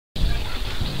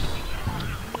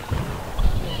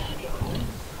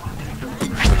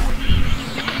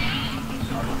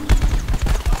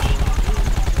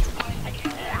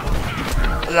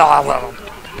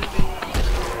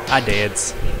I did.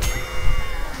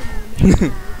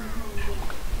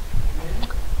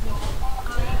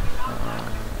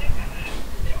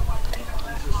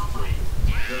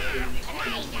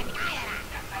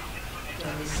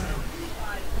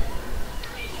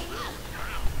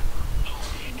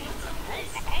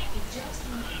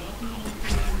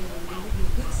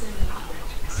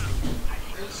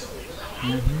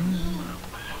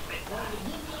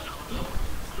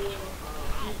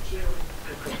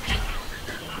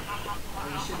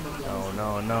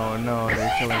 No,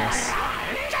 they're killing us. I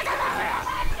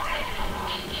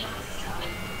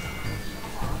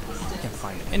can't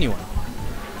find anyone.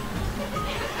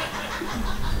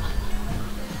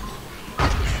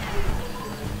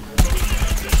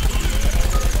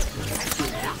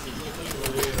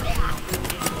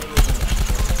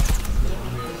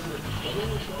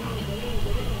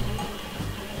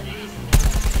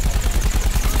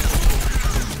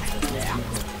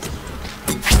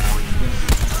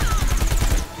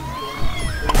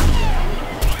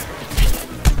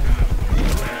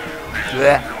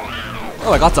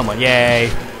 Oh, I got someone.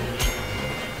 Yay.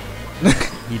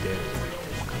 He did.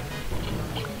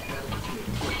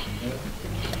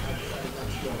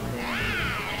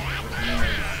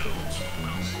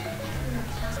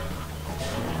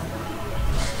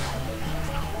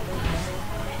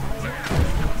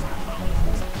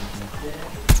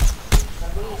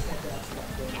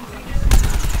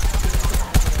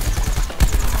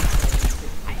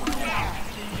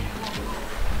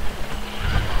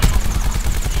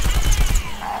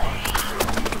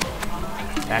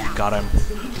 That got him.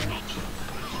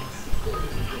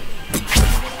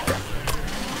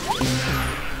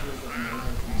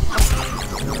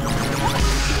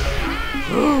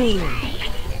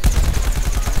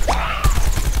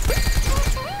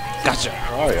 Gotcha.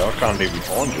 Oh yeah, I can't even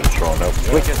find you to try and help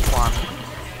you. We just won.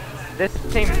 This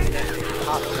team is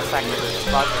up in the fact that it's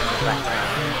buzzing in the background.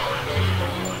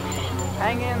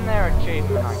 Hang in there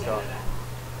achievement I got.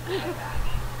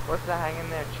 What's the hang in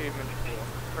there achievement for?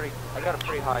 I got a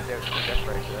pretty high kill death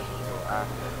ratio.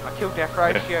 That's cool. My kill death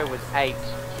ratio was 8.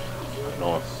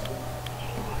 Nice.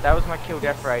 That was my kill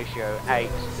death ratio, 8.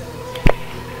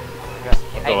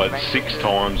 I died 6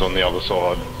 times on the other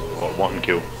side. Like 1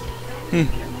 kill.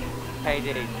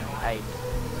 KD 8.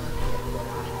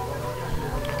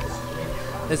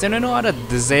 Does anyone know how to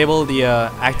disable the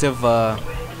active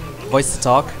voice to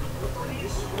talk? I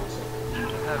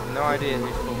have no idea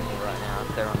who's talking right now.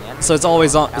 If they're on the end. So it's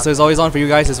always on. So it's always on for you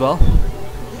guys as well.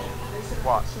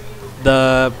 What?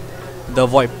 The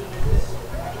VoIP.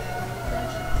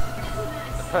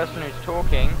 The person who's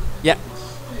talking. Yeah.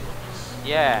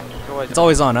 Yeah. It's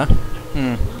always on, huh?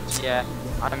 Hmm. Yeah.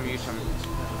 Unmute him.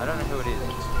 I don't know who it is.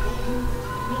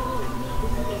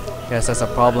 Guess that's a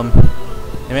problem.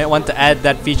 You might want to add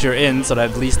that feature in so that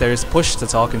at least there's push to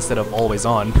talk instead of always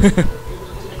on. Whose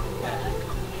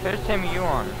team are you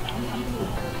on?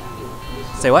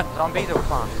 Say what? Zombies or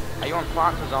plants? Are you on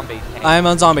plants or zombies? I'm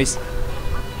on zombies.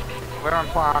 We're on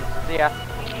plants. See ya.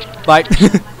 Bye.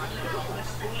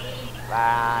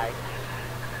 Bye.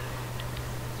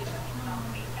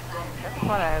 That's the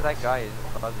point how that guy is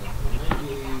buzzing.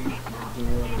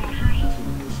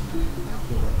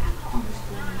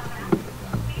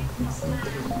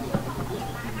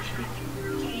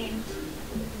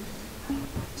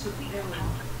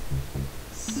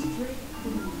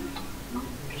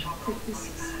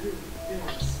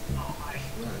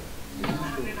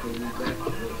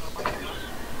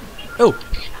 Oh,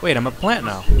 wait, I'm a plant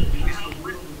now.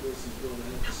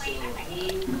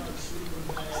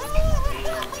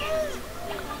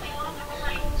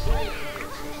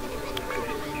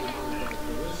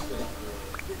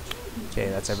 Okay,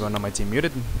 that's everyone on my team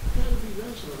muted.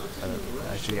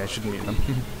 Actually, I shouldn't mute them.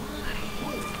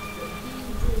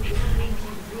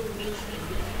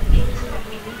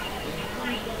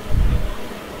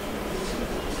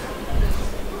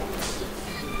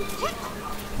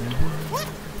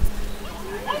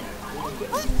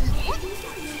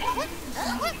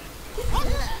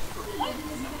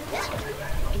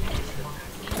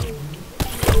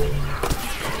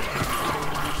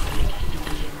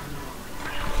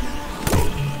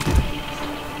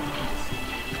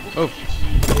 Oh.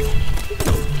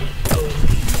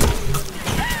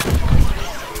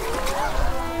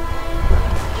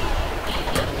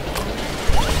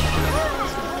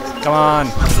 Come on.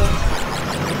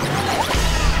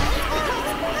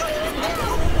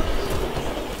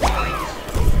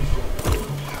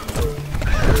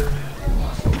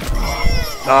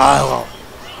 Ah, well.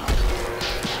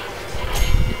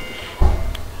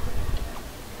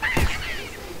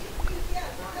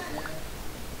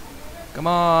 Come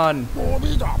on.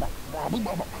 You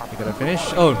gotta finish.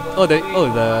 This is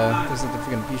the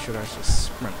freaking pea shooter. Just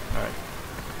sprint. All right.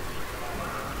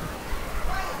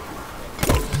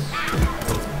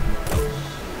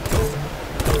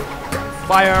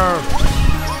 Fire!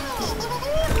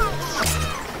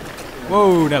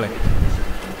 Whoa, Nelly.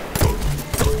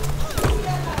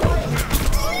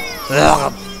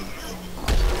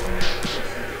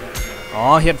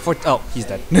 Oh, he had 4. Oh, he's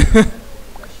dead.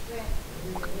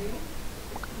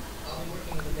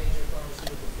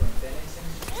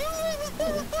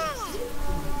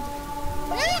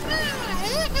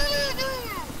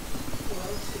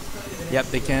 Yep,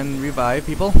 they can revive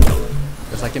people,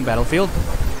 just like in Battlefield.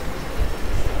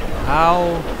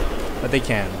 How? But they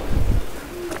can.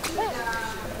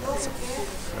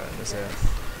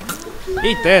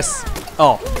 Eat this!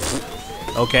 Oh.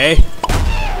 Okay.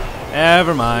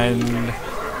 Never mind.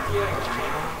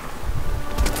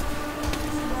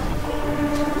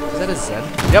 Is that a Z?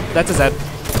 Yep, that's a Z.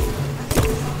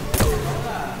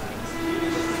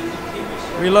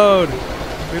 Reload!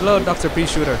 Reload, Dr. P.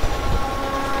 Shooter.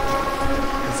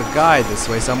 There's a guy this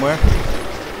way somewhere.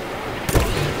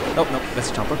 Oh, no, that's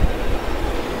a chomper.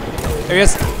 There he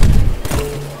is.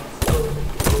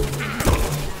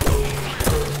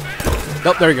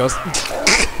 Nope, there he goes.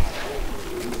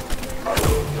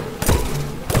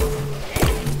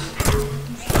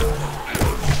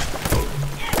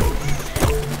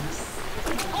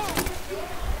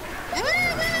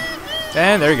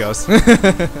 And there he goes.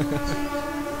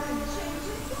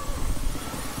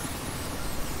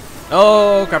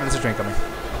 Oh crap, there's a train coming.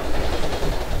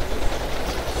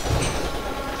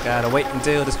 Gotta wait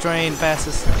until this train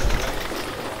passes.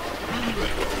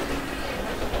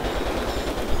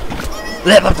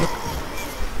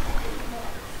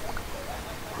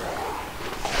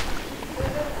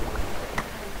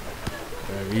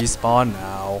 Respawn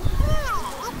now.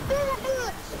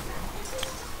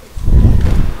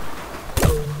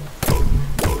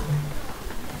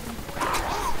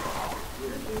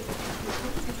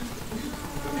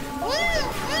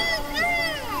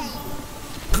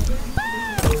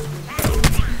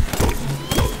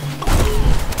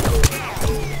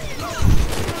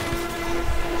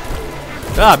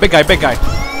 Ah, big guy, big guy.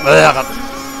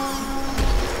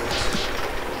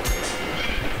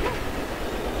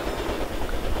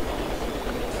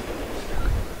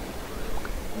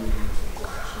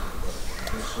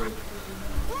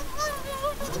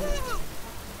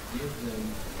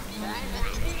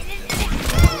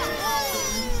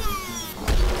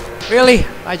 Really?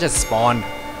 I just spawned.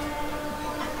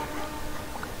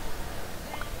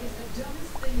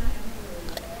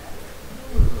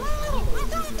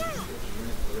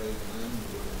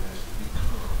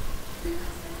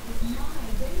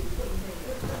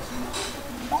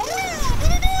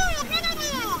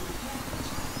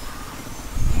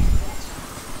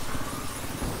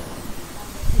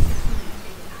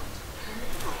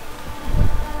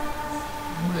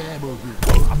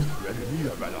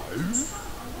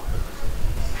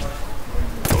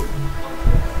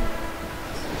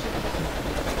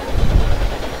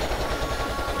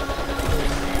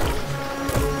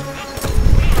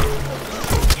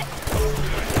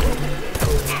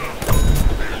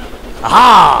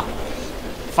 Aha!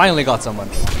 Finally got someone.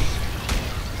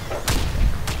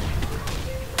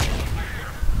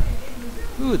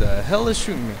 Who the hell is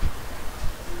shooting me?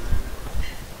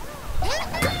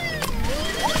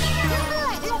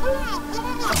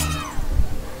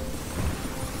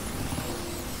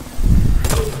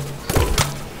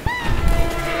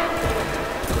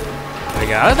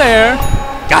 Get out of there!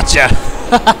 Gotcha!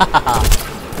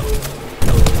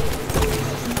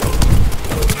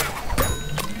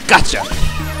 Gotcha!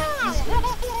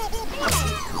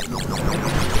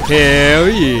 Hell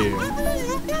yeah!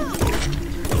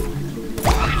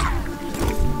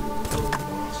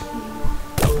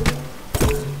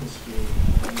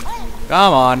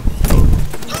 Come on!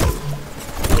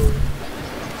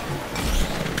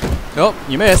 Nope,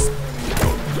 you missed.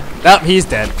 Nope, he's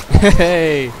dead.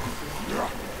 Hey!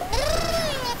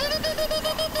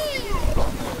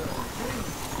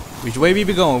 Which way we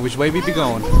be going? Which way we be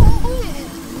going?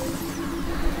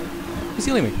 Who's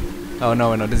healing me? Oh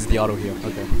no, no, this is the auto heal.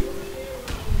 Okay.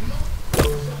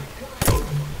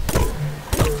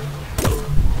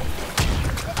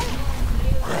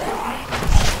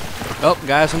 Oh,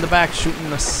 guys from the back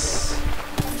shooting us.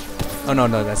 Oh no,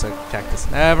 no, that's a cactus.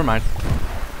 Never mind.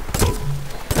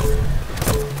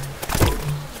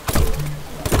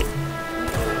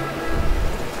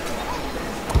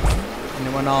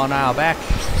 Anyone on our back?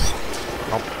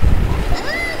 Nope.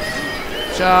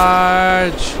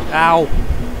 Charge! Ow!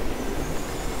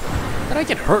 What did I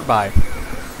get hurt by?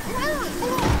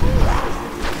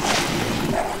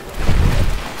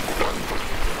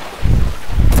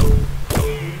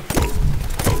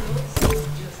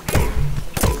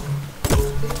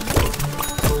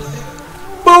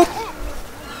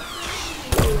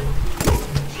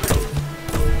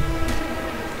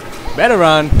 Better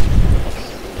run.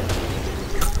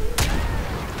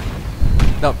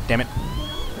 No, damn it.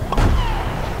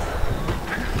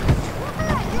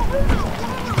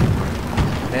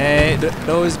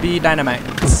 Those be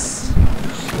dynamites.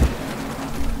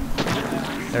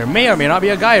 There may or may not be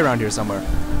a guy around here somewhere.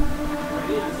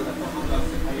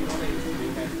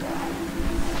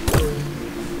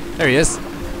 There he is.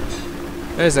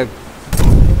 There's a...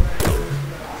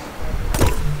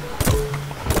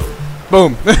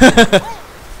 Boom!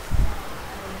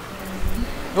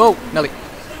 Whoa, Nelly.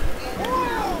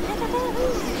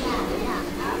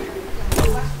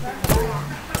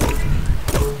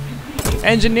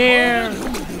 Engineer!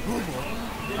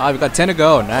 Ah, we've got 10 to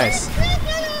go. Nice.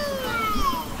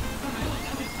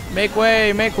 Make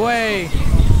way, make way!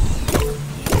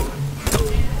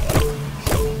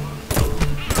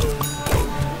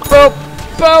 Boop!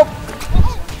 Boop!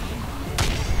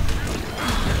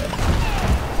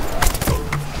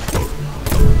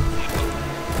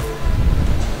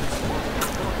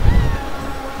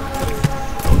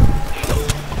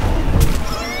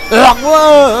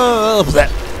 Whoa!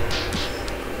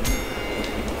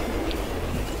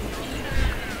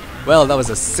 Well, that was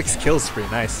a 6 kill spree.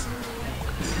 Nice.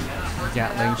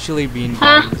 Gatling, chili bean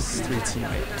bombs, 3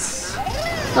 teammates. Ooh!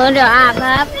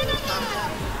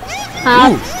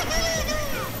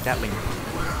 Gatling.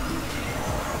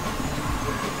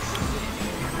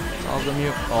 All of them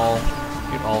mute all.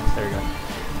 Mute all. There you go.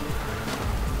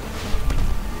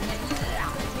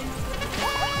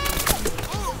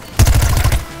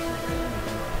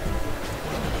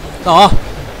 Aw!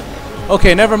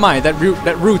 Okay, never mind. That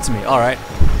roots me. Alright.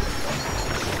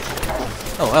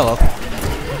 Oh, hello.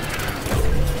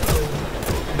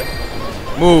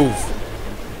 Move.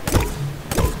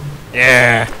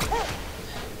 Yeah.